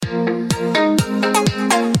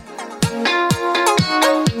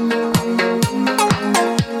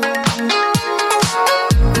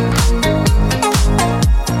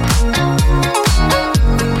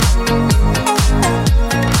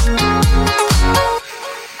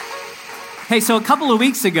Hey, so a couple of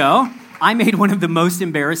weeks ago, I made one of the most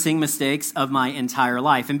embarrassing mistakes of my entire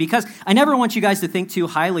life. And because I never want you guys to think too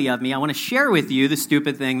highly of me, I want to share with you the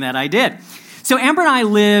stupid thing that I did. So Amber and I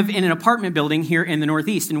live in an apartment building here in the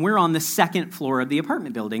Northeast, and we're on the second floor of the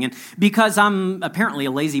apartment building. And because I'm apparently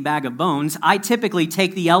a lazy bag of bones, I typically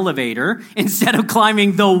take the elevator instead of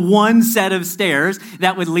climbing the one set of stairs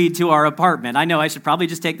that would lead to our apartment. I know I should probably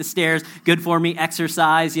just take the stairs, good for me,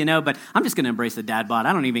 exercise, but I'm just going to embrace the dad bod.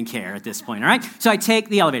 I don't even care at this point, all right? So I take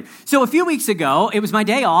the elevator. So a few weeks ago, it was my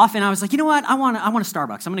day off, and I was like, you know what? I want a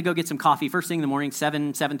Starbucks. I'm going to go get some coffee first thing in the morning,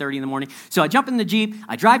 7:30 in the morning. So I jump in the Jeep,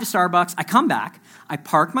 I drive to Starbucks, I come back, I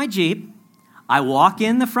park my Jeep, I walk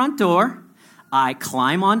in the front door, I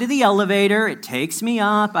climb onto the elevator, it takes me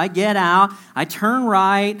up, I get out, I turn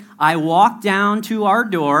right, I walk down to our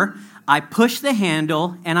door, I push the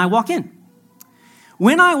handle, and I walk in.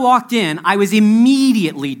 When I walked in, I was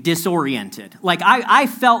immediately disoriented. Like, I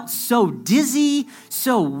felt so dizzy,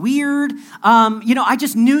 so weird. I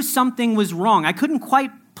just knew something was wrong. I couldn't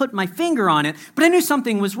quite put my finger on it, but I knew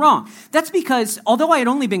something was wrong. That's because, although I had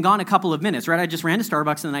only been gone a couple of minutes, right? I just ran to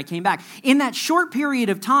Starbucks and then I came back. In that short period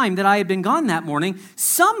of time that I had been gone that morning,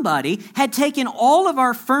 somebody had taken all of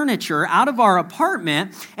our furniture out of our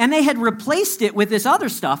apartment and they had replaced it with this other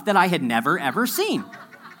stuff that I had never, ever seen.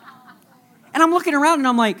 And I'm looking around and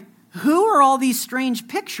I'm like, who are all these strange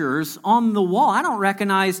pictures on the wall? I don't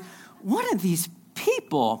recognize one of these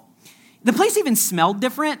people. The place even smelled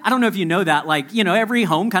different. I don't know if you know that. Every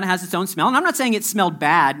home kind of has its own smell. And I'm not saying it smelled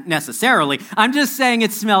bad necessarily. I'm just saying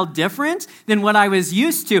it smelled different than what I was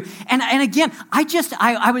used to. And again, I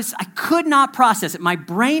could not process it. My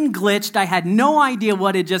brain glitched. I had no idea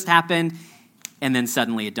what had just happened. And then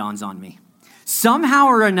suddenly it dawns on me. Somehow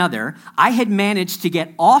or another, I had managed to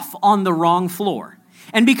get off on the wrong floor.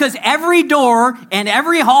 And because every door and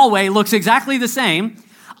every hallway looks exactly the same,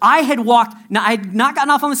 I had not gotten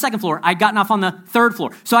off on the second floor. I'd gotten off on the third floor.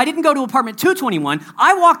 So I didn't go to apartment 221.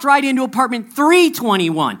 I walked right into apartment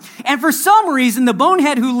 321. And for some reason, the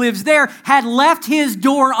bonehead who lives there had left his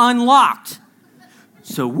door unlocked.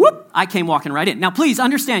 So whoop, I came walking right in. Now, please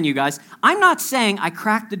understand, you guys, I'm not saying I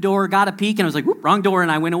cracked the door, got a peek, and I was like, whoop, wrong door,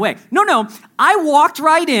 and I went away. No, I walked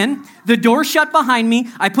right in. The door shut behind me.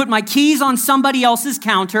 I put my keys on somebody else's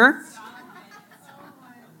counter.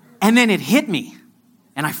 And then it hit me.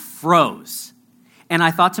 And I froze. And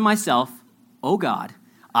I thought to myself, oh God,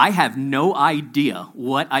 I have no idea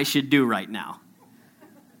what I should do right now.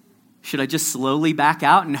 Should I just slowly back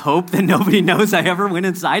out and hope that nobody knows I ever went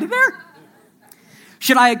inside of there?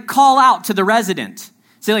 Should I call out to the resident?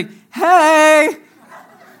 Say hey,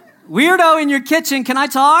 weirdo in your kitchen, can I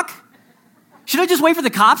talk? Should I just wait for the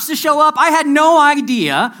cops to show up? I had no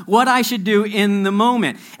idea what I should do in the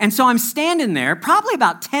moment. And so I'm standing there, probably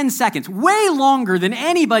about 10 seconds, way longer than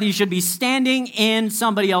anybody should be standing in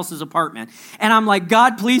somebody else's apartment. And I'm like,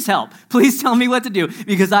 God, please help. Please tell me what to do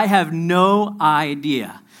because I have no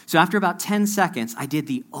idea. So after about 10 seconds, I did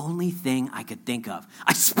the only thing I could think of.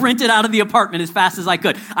 I sprinted out of the apartment as fast as I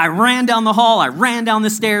could. I ran down the hall. I ran down the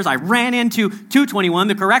stairs. I ran into 221,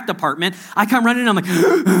 the correct apartment. I come running, and I'm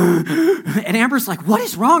like, and Amber's like, what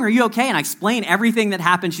is wrong? Are you okay? And I explain everything that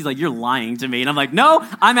happened. She's like, you're lying to me. And I'm like, no,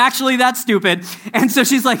 I'm actually that stupid. And so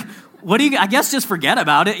she's like, I guess just forget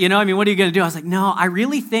about it. What are you going to do? I was like, no, I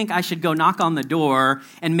really think I should go knock on the door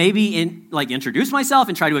and maybe introduce myself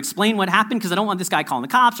and try to explain what happened because I don't want this guy calling the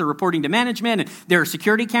cops or reporting to management. And there are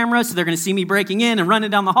security cameras, so they're going to see me breaking in and running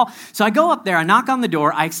down the hall. So I go up there, I knock on the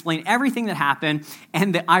door, I explain everything that happened.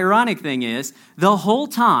 And the ironic thing is, the whole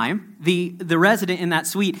time, the resident in that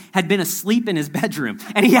suite had been asleep in his bedroom.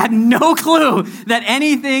 And he had no clue that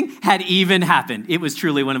anything had even happened. It was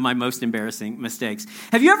truly one of my most embarrassing mistakes.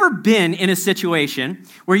 Have you ever been in a situation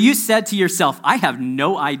where you said to yourself, I have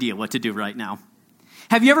no idea what to do right now?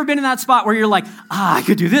 Have you ever been in that spot where you're like, I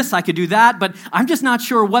could do this, I could do that, but I'm just not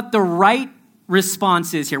sure what the right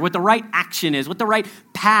response is here, what the right action is, what the right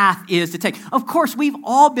path is to take? Of course, we've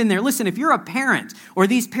all been there. Listen, if you're a parent or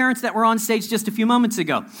these parents that were on stage just a few moments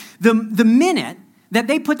ago, the minute that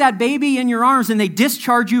they put that baby in your arms and they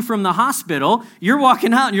discharge you from the hospital, you're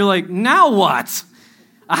walking out and you're like, now what?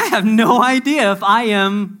 I have no idea if I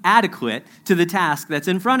am adequate to the task that's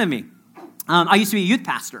in front of me. I used to be a youth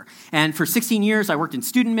pastor, and for 16 years, I worked in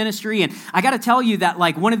student ministry, and I got to tell you that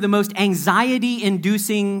one of the most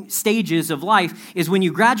anxiety-inducing stages of life is when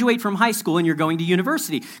you graduate from high school and you're going to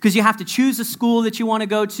university, because you have to choose a school that you want to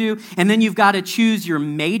go to, and then you've got to choose your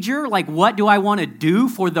major, what do I want to do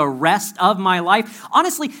for the rest of my life?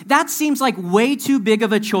 Honestly, that seems like way too big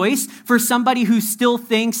of a choice for somebody who still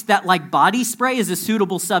thinks that body spray is a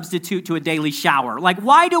suitable substitute to a daily shower.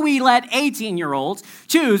 Why do we let 18-year-olds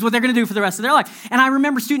choose what they're going to do for the rest of their life. And I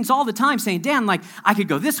remember students all the time saying, Dan, like, I could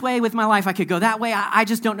go this way with my life. I could go that way. I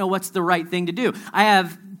just don't know what's the right thing to do. I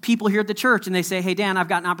have people here at the church and they say, hey, Dan, I've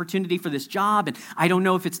got an opportunity for this job and I don't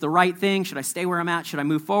know if it's the right thing. Should I stay where I'm at? Should I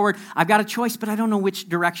move forward? I've got a choice, but I don't know which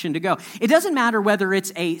direction to go. It doesn't matter whether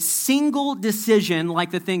it's a single decision like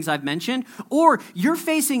the things I've mentioned, or you're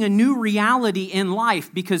facing a new reality in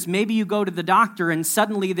life because maybe you go to the doctor and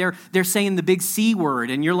suddenly they're saying the big C word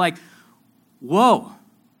and you're like, whoa,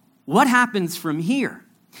 what happens from here?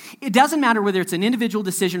 It doesn't matter whether it's an individual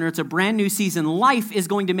decision or it's a brand new season. Life is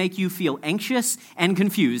going to make you feel anxious and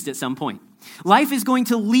confused at some point. Life is going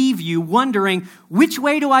to leave you wondering, which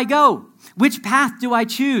way do I go? Which path do I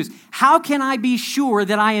choose? How can I be sure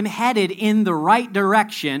that I am headed in the right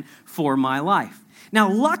direction for my life? Now,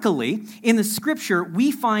 luckily, in the scripture,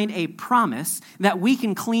 we find a promise that we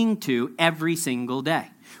can cling to every single day.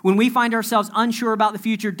 When we find ourselves unsure about the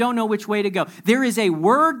future, don't know which way to go, there is a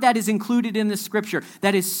word that is included in the scripture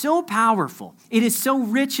that is so powerful, it is so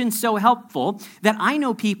rich and so helpful that I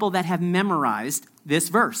know people that have memorized this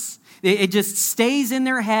verse. It just stays in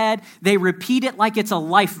their head. They repeat it like it's a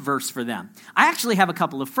life verse for them. I actually have a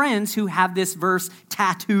couple of friends who have this verse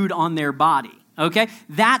tattooed on their body. Okay,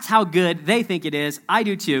 that's how good they think it is. I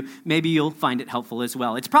do too. Maybe you'll find it helpful as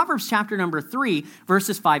well. It's Proverbs chapter number 3,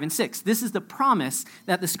 verses 5 and 6. This is the promise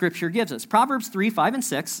that the scripture gives us. Proverbs 3, 5 and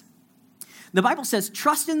 6. The Bible says,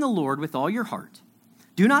 trust in the Lord with all your heart.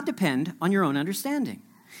 Do not depend on your own understanding.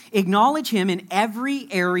 Acknowledge him in every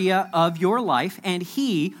area of your life, and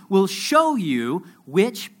he will show you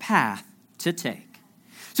which path to take.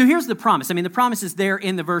 So here's the promise. I mean, the promise is there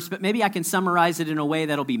in the verse, but maybe I can summarize it in a way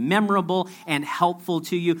that'll be memorable and helpful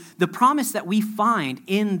to you. The promise that we find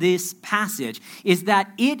in this passage is that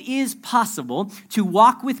it is possible to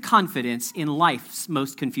walk with confidence in life's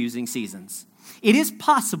most confusing seasons. It is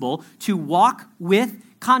possible to walk with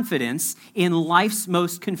confidence in life's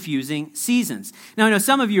most confusing seasons. Now, I know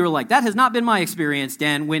some of you are like, that has not been my experience,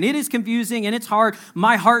 Dan. When it is confusing and it's hard,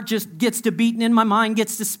 my heart just gets to beating and my mind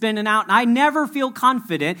gets to spinning out, and I never feel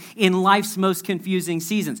confident in life's most confusing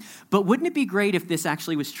seasons. But wouldn't it be great if this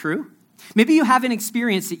actually was true? Maybe you haven't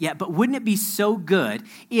experienced it yet, but wouldn't it be so good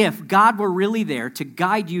if God were really there to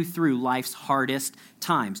guide you through life's hardest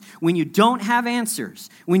times? When you don't have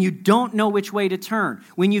answers, when you don't know which way to turn,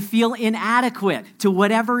 when you feel inadequate to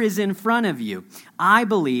whatever is in front of you, I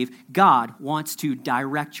believe God wants to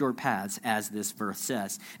direct your paths, as this verse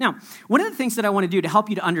says. Now, one of the things that I want to do to help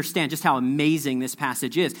you to understand just how amazing this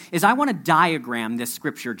passage is I want to diagram this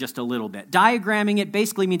scripture just a little bit. Diagramming it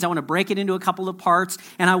basically means I want to break it into a couple of parts,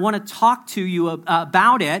 and I want to talk to you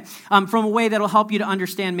about it from a way that will help you to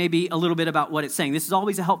understand maybe a little bit about what it's saying. This is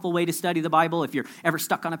always a helpful way to study the Bible. If you're ever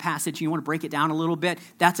stuck on a passage and you want to break it down a little bit,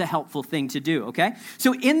 that's a helpful thing to do, okay?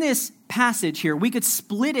 So in this passage here, we could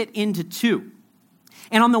split it into two.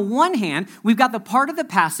 And on the one hand, we've got the part of the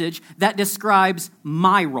passage that describes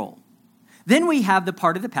my role. Then we have the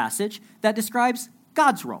part of the passage that describes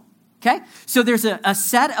God's role. Okay? So there's a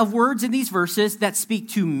set of words in these verses that speak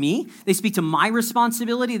to me. They speak to my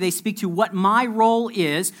responsibility. They speak to what my role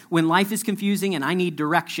is when life is confusing and I need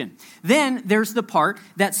direction. Then there's the part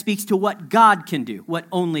that speaks to what God can do, what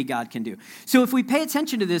only God can do. So if we pay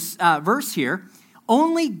attention to this verse here,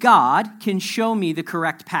 only God can show me the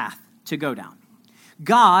correct path to go down.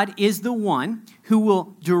 God is the one who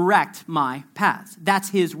will direct my paths. That's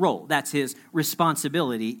his role. That's his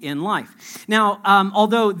responsibility in life. Now,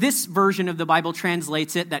 although this version of the Bible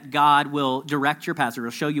translates it that God will direct your paths or will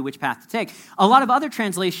show you which path to take, a lot of other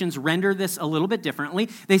translations render this a little bit differently.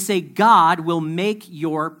 They say God will make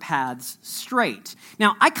your paths straight.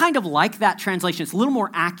 Now, I kind of like that translation. It's a little more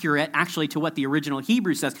accurate, actually, to what the original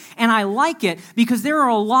Hebrew says. And I like it because there are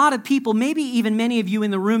a lot of people, maybe even many of you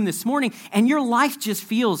in the room this morning, and your life just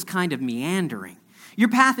feels kind of meandering. Your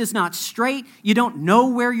path is not straight. You don't know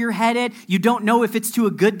where you're headed. You don't know if it's to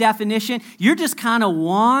a good definition. You're just kind of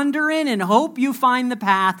wandering and hope you find the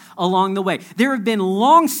path along the way. There have been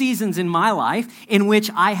long seasons in my life in which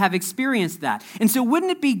I have experienced that. And so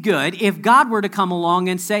wouldn't it be good if God were to come along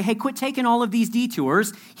and say, hey, quit taking all of these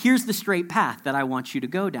detours. Here's the straight path that I want you to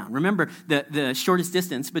go down. Remember, the shortest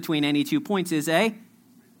distance between any 2 points is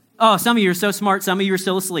some of you are so smart, some of you are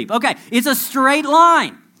still asleep. Okay, it's a straight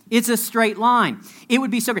line. It's a straight line. It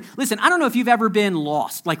would be so great. Listen, I don't know if you've ever been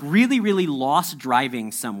lost, like really, really lost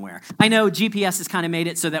driving somewhere. I know GPS has kind of made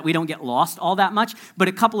it so that we don't get lost all that much, but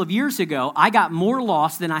a couple of years ago, I got more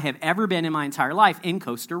lost than I have ever been in my entire life in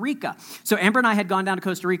Costa Rica. So Amber and I had gone down to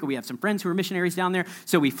Costa Rica. We have some friends who are missionaries down there.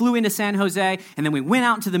 So we flew into San Jose, and then we went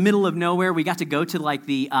out into the middle of nowhere. We got to go to like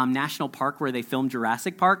the national park where they filmed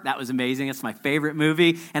Jurassic Park. That was amazing. It's my favorite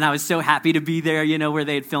movie, and I was so happy to be there, where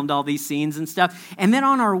they had filmed all these scenes and stuff. And then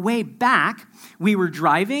on our way back, we were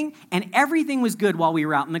driving, and everything was good while we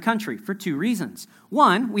were out in the country for two reasons.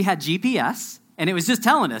 One, we had GPS, and it was just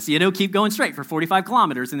telling us, keep going straight for 45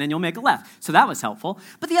 kilometers, and then you'll make a left. So that was helpful.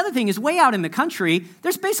 But the other thing is, way out in the country,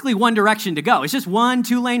 there's basically one direction to go. It's just one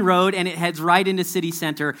 2-lane road, and it heads right into city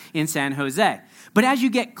center in San Jose. But as you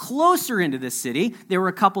get closer into this city, there were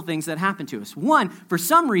a couple things that happened to us. One, for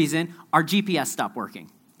some reason, our GPS stopped working.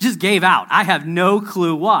 Just gave out. I have no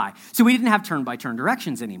clue why. So we didn't have turn-by-turn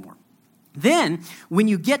directions anymore. Then, when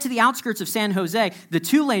you get to the outskirts of San Jose, the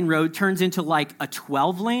 2-lane road turns into like a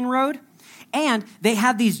 12-lane road. And they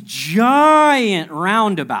have these giant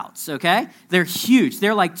roundabouts, okay? They're huge.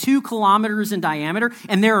 They're like 2 kilometers in diameter,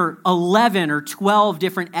 and there are 11 or 12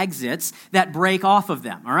 different exits that break off of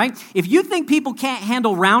them, all right? If you think people can't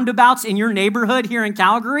handle roundabouts in your neighborhood here in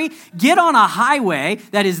Calgary, get on a highway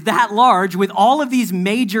that is that large with all of these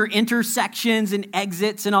major intersections and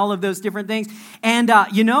exits and all of those different things. And,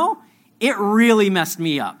 it really messed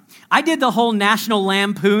me up. I did the whole National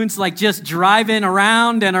Lampoons, like just driving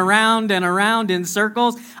around and around and around in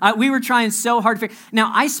circles. We were trying so hard to figure.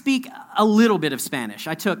 Now, I speak a little bit of Spanish.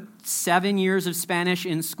 I took 7 years of Spanish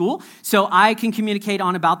in school, so I can communicate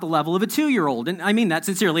on about the level of a 2-year-old. And I mean that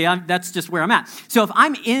sincerely. That's just where I'm at. So if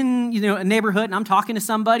I'm in a neighborhood and I'm talking to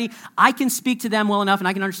somebody, I can speak to them well enough and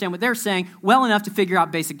I can understand what they're saying well enough to figure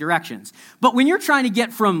out basic directions. But when you're trying to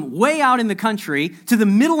get from way out in the country to the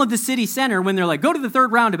middle of the city center, when they're like, go to the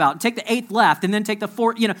 3rd roundabout, take the 8th left, and then take the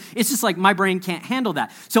 4th, it's just like my brain can't handle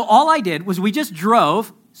that. So all I did was we just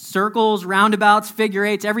drove circles, roundabouts, figure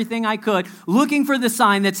eights, everything I could, looking for the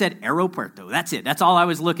sign that said Aeropuerto. That's it. That's all I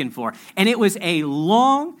was looking for. And it was a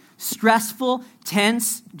long, stressful,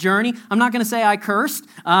 tense journey. I'm not going to say I cursed,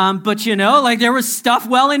 but there was stuff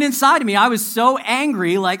welling inside of me. I was so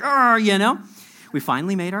angry, We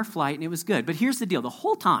finally made our flight, and it was good. But here's the deal. The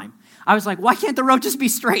whole time, I was like, why can't the road just be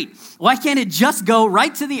straight? Why can't it just go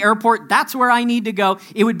right to the airport? That's where I need to go.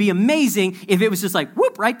 It would be amazing if it was just like,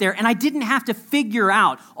 whoop, right there. And I didn't have to figure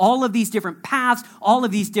out all of these different paths, all of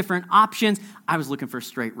these different options. I was looking for a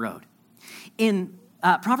straight road. In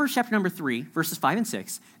Proverbs chapter number 3, verses 5 and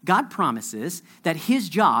 6, God promises that his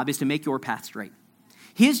job is to make your path straight.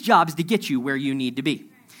 His job is to get you where you need to be.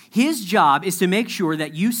 His job is to make sure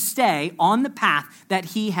that you stay on the path that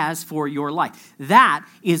he has for your life. That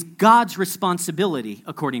is God's responsibility,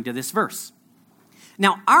 according to this verse.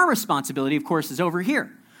 Now, our responsibility, of course, is over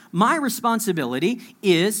here. My responsibility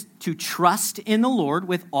is to trust in the Lord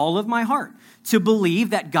with all of my heart, to believe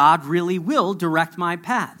that God really will direct my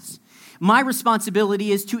paths. My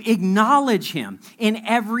responsibility is to acknowledge him in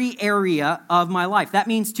every area of my life. That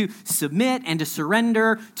means to submit and to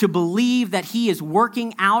surrender, to believe that he is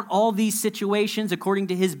working out all these situations according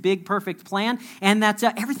to his big, perfect plan, and that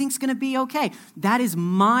everything's going to be okay. That is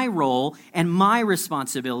my role and my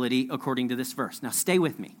responsibility according to this verse. Now, stay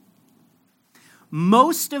with me.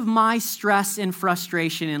 Most of my stress and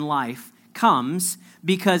frustration in life comes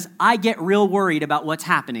because I get real worried about what's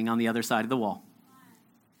happening on the other side of the wall.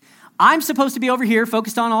 I'm supposed to be over here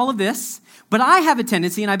focused on all of this, but I have a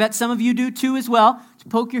tendency, and I bet some of you do too as well, to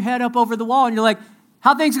poke your head up over the wall and you're like,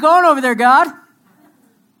 how things going over there, God?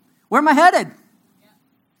 Where am I headed?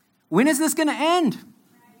 When is this going to end?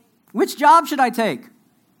 Which job should I take?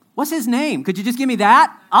 What's his name? Could you just give me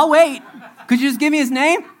that? I'll wait. Could you just give me his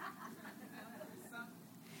name?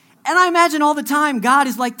 And I imagine all the time God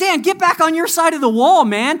is like, Dan, get back on your side of the wall,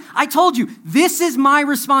 man. I told you, this is my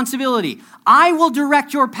responsibility. I will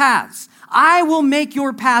direct your paths. I will make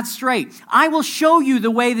your path straight. I will show you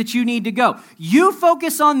the way that you need to go. You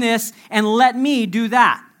focus on this and let me do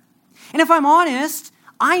that. And if I'm honest,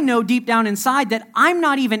 I know deep down inside that I'm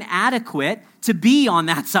not even adequate to be on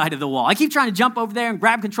that side of the wall. I keep trying to jump over there and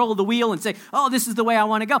grab control of the wheel and say, oh, this is the way I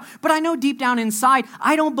want to go. But I know deep down inside,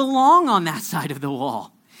 I don't belong on that side of the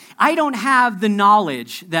wall. I don't have the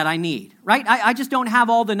knowledge that I need, right? I just don't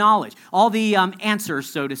have all the knowledge, all the answers,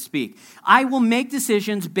 so to speak. I will make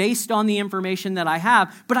decisions based on the information that I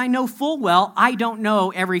have, but I know full well I don't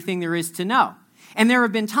know everything there is to know. And there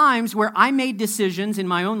have been times where I made decisions in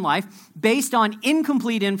my own life based on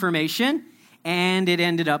incomplete information, and it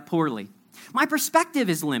ended up poorly. My perspective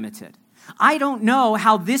is limited. I don't know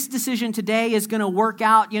how this decision today is going to work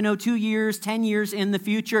out, 2 years, 10 years in the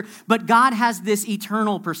future, but God has this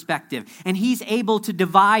eternal perspective, and he's able to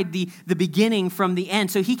divide the beginning from the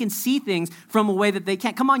end, so he can see things from a way that they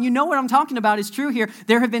can't. Come on, you know what I'm talking about is true here.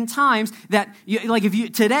 There have been times that,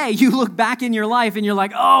 today you look back in your life and you're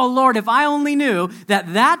like, oh, Lord, if I only knew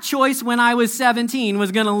that choice when I was 17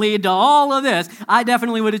 was going to lead to all of this, I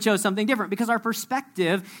definitely would have chose something different, because our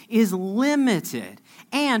perspective is limited.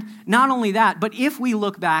 And not only that, but if we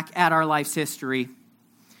look back at our life's history,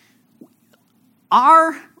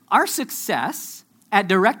 our success at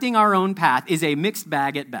directing our own path is a mixed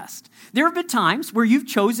bag at best. There have been times where you've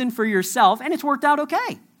chosen for yourself and it's worked out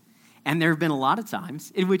okay. And there have been a lot of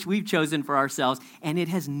times in which we've chosen for ourselves and it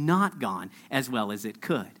has not gone as well as it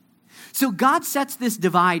could. So God sets this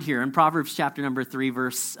divide here in Proverbs chapter number 3,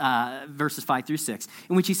 verses 5 through 6,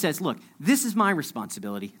 in which he says, look, this is my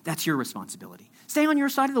responsibility. That's your responsibility. Stay on your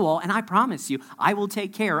side of the wall, and I promise you, I will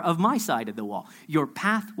take care of my side of the wall. Your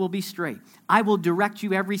path will be straight. I will direct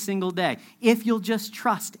you every single day if you'll just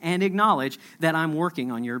trust and acknowledge that I'm working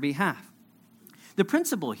on your behalf. The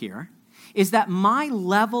principle here is that my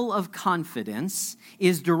level of confidence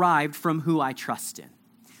is derived from who I trust in.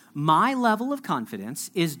 My level of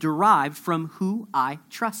confidence is derived from who I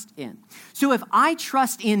trust in. So if I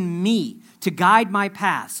trust in me to guide my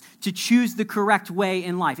paths, to choose the correct way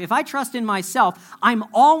in life, if I trust in myself, I'm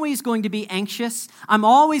always going to be anxious. I'm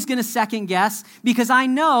always going to second guess because I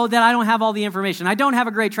know that I don't have all the information. I don't have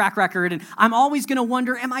a great track record, and I'm always going to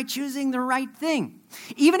wonder, am I choosing the right thing?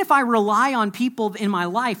 Even if I rely on people in my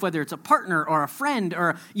life, whether it's a partner or a friend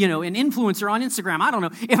or, an influencer on Instagram, I don't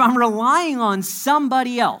know. If I'm relying on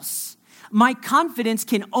somebody else, my confidence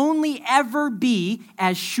can only ever be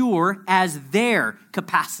as sure as their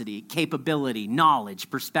capacity, capability, knowledge,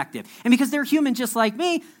 perspective. And because they're human just like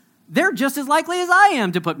me, they're just as likely as I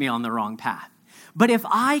am to put me on the wrong path. But if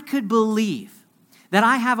I could believe that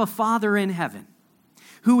I have a Father in heaven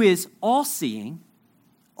who is all-seeing,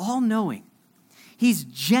 all-knowing, he's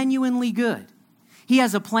genuinely good. He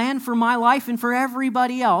has a plan for my life and for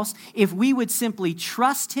everybody else. If we would simply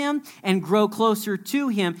trust him and grow closer to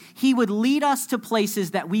him, he would lead us to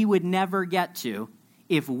places that we would never get to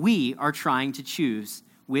if we are trying to choose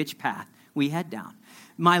which path we head down.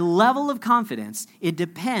 My level of confidence, it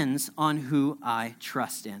depends on who I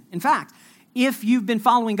trust in. In fact, if you've been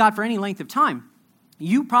following God for any length of time,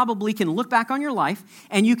 you probably can look back on your life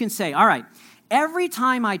and you can say, all right, every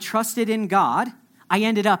time I trusted in God, I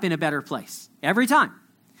ended up in a better place. Every time.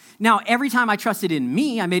 Now, every time I trusted in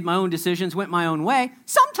me, I made my own decisions, went my own way.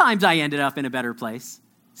 Sometimes I ended up in a better place.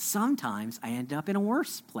 Sometimes I ended up in a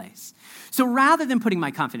worse place. So rather than putting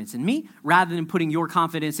my confidence in me, rather than putting your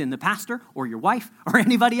confidence in the pastor or your wife or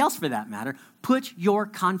anybody else for that matter, put your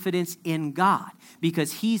confidence in God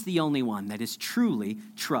because he's the only one that is truly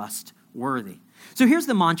trustworthy. So here's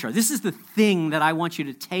the mantra. This is the thing that I want you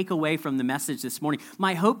to take away from the message this morning.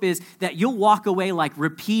 My hope is that you'll walk away like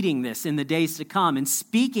repeating this in the days to come and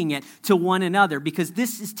speaking it to one another, because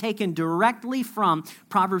this is taken directly from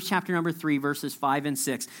Proverbs chapter number 3, verses 5 and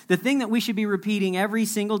 6. The thing that we should be repeating every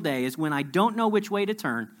single day is when I don't know which way to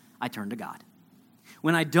turn, I turn to God.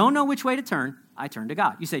 When I don't know which way to turn, I turn to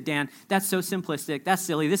God. You say, Dan, that's so simplistic. That's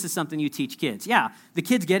silly. This is something you teach kids. Yeah, the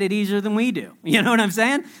kids get it easier than we do. You know what I'm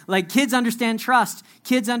saying? Like, kids understand trust.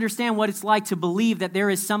 Kids understand what it's like to believe that there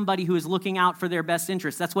is somebody who is looking out for their best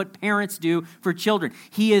interests. That's what parents do for children.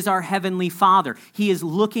 He is our heavenly Father. He is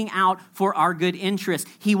looking out for our good interests.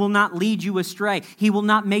 He will not lead you astray. He will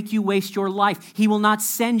not make you waste your life. He will not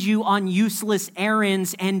send you on useless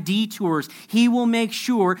errands and detours. He will make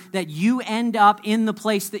sure that you end up in the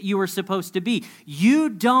place that you are supposed to be. You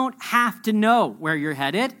don't have to know where you're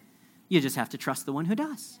headed. You just have to trust the one who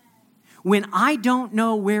does. When I don't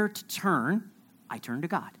know where to turn, I turn to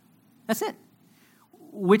God. That's it.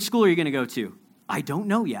 Which school are you going to go to? I don't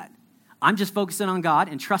know yet. I'm just focusing on God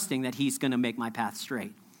and trusting that he's going to make my path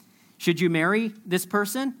straight. Should you marry this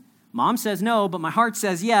person? Mom says no, but my heart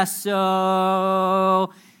says yes,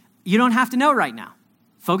 so you don't have to know right now.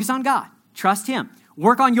 Focus on God. Trust him.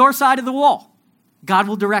 Work on your side of the wall. God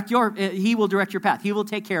will he will direct your path. He will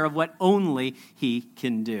take care of what only he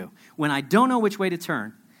can do. When I don't know which way to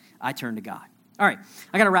turn, I turn to God. All right,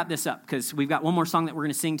 I got to wrap this up because we've got one more song that we're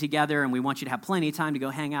going to sing together, and we want you to have plenty of time to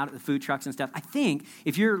go hang out at the food trucks and stuff. I think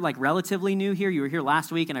if you're like relatively new here, you were here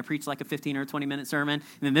last week, and I preached like a 15 or 20-minute sermon,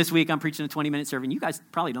 and then this week I'm preaching a 20-minute sermon. You guys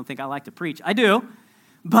probably don't think I like to preach. I do,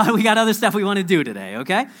 but we got other stuff we want to do today,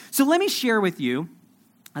 okay? So let me share with you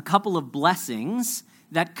a couple of blessings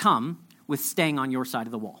that come with staying on your side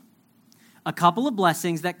of the wall. A couple of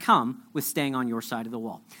blessings that come with staying on your side of the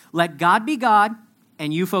wall. Let God be God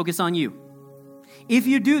and you focus on you. If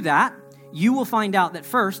you do that, you will find out that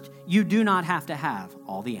first, you do not have to have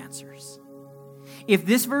all the answers. If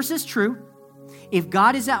this verse is true, if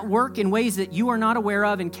God is at work in ways that you are not aware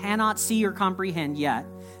of and cannot see or comprehend yet,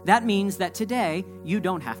 that means that today you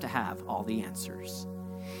don't have to have all the answers.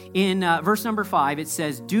 In verse number 5, it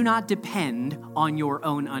says, do not depend on your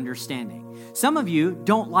own understanding. Some of you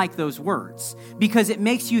don't like those words because it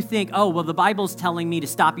makes you think, oh, well, the Bible's telling me to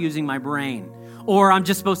stop using my brain, or I'm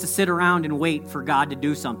just supposed to sit around and wait for God to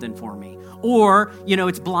do something for me, or,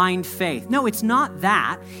 it's blind faith. No, it's not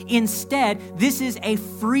that. Instead, this is a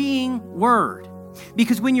freeing word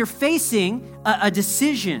because when you're facing a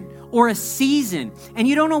decision or a season and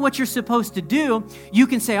you don't know what you're supposed to do, you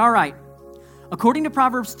can say, all right, according to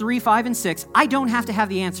Proverbs 3, 5, and 6, I don't have to have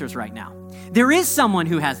the answers right now. There is someone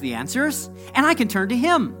who has the answers, and I can turn to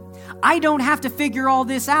him. I don't have to figure all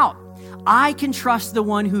this out. I can trust the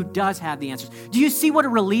one who does have the answers. Do you see what a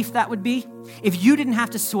relief that would be? If you didn't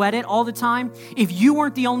have to sweat it all the time, if you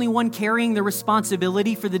weren't the only one carrying the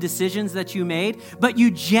responsibility for the decisions that you made, but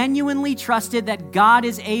you genuinely trusted that God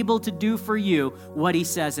is able to do for you what he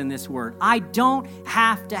says in this word. I don't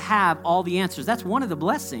have to have all the answers. That's one of the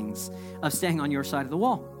blessings of staying on your side of the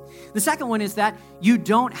wall. The second one is that you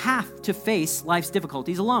don't have to face life's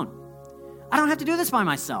difficulties alone. I don't have to do this by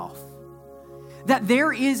myself. That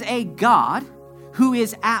there is a God who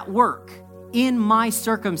is at work in my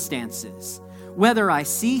circumstances, whether I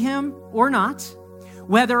see him or not,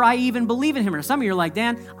 whether I even believe in him or not. Some of you are like,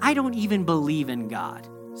 Dan, I don't even believe in God.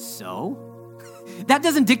 So? That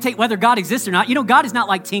doesn't dictate whether God exists or not. God is not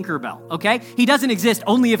like Tinkerbell, okay? He doesn't exist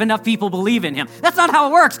only if enough people believe in him. That's not how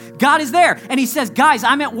it works. God is there, and he says, guys,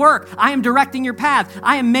 I'm at work. I am directing your path.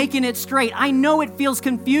 I am making it straight. I know it feels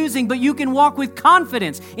confusing, but you can walk with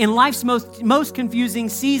confidence in life's most confusing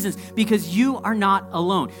seasons because you are not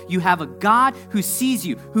alone. You have a God who sees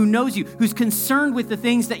you, who knows you, who's concerned with the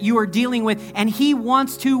things that you are dealing with, and he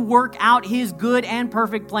wants to work out his good and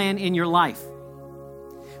perfect plan in your life.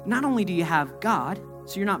 Not only do you have God,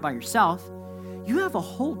 so you're not by yourself, you have a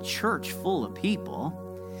whole church full of people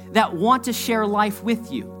that want to share life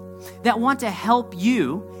with you, that want to help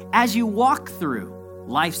you as you walk through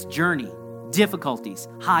life's journey, difficulties,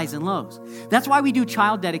 highs and lows. That's why we do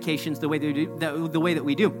child dedications the way that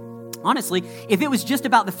we do. Honestly, if it was just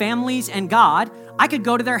about the families and God, I could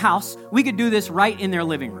go to their house. We could do this right in their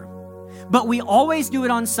living room. But we always do it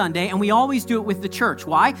on Sunday, and we always do it with the church.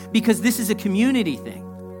 Why? Because this is a community thing.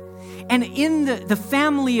 And in the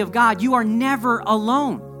family of God, you are never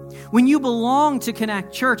alone. When you belong to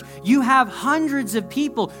Connect Church, you have hundreds of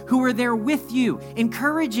people who are there with you,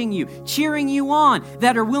 encouraging you, cheering you on,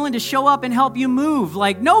 that are willing to show up and help you move.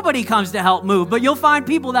 Like nobody comes to help move, but you'll find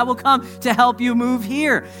people that will come to help you move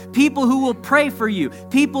here. People who will pray for you,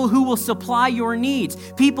 people who will supply your needs,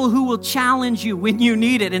 people who will challenge you when you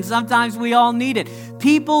need it, and sometimes we all need it.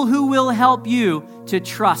 People who will help you to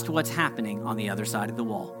trust what's happening on the other side of the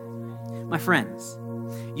wall. My friends,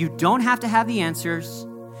 you don't have to have the answers.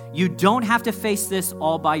 You don't have to face this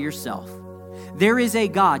all by yourself. There is a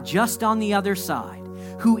God just on the other side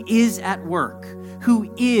who is at work,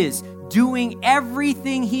 who is doing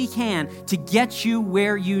everything he can to get you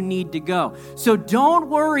where you need to go. So don't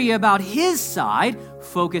worry about his side.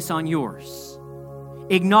 Focus on yours.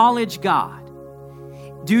 Acknowledge God.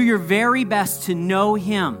 Do your very best to know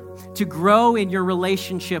him, to grow in your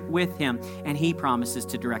relationship with him, and he promises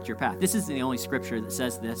to direct your path. This isn't the only scripture that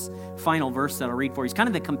says this. Final verse that I'll read for you. It's kind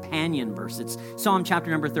of the companion verse. It's Psalm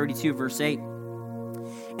chapter number 32, verse 8.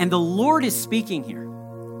 And the Lord is speaking here,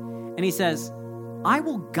 and he says, I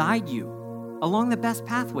will guide you along the best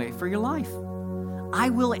pathway for your life.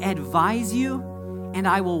 I will advise you, and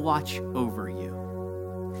I will watch over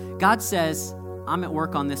you. God says, I'm at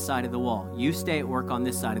work on this side of the wall. You stay at work on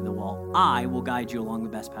this side of the wall. I will guide you along the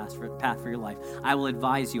best path for your life. I will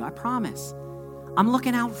advise you. I promise. I'm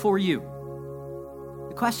looking out for you.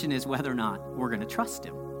 The question is whether or not we're going to trust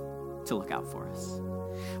him to look out for us.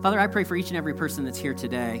 Father, I pray for each and every person that's here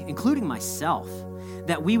today, including myself,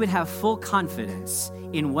 that we would have full confidence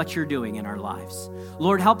in what you're doing in our lives.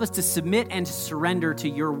 Lord, help us to submit and to surrender to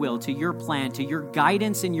your will, to your plan, to your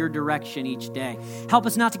guidance and your direction each day. Help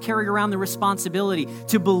us not to carry around the responsibility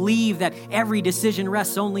to believe that every decision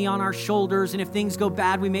rests only on our shoulders, and if things go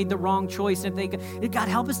bad, we made the wrong choice. God,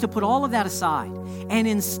 help us to put all of that aside and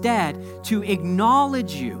instead to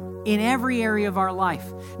acknowledge you in every area of our life,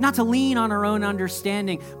 not to lean on our own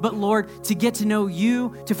understanding, but Lord, to get to know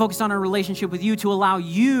you, to focus on our relationship with you, to allow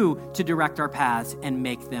you to direct our paths and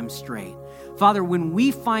make them straight. Father, when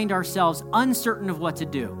we find ourselves uncertain of what to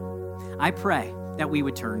do, I pray that we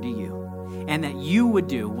would turn to you. and that you would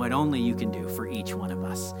do what only you can do for each one of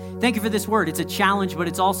us. Thank you for this word. It's a challenge, but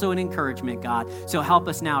it's also an encouragement, God. So help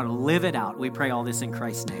us now to live it out. We pray all this in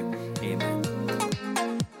Christ's name.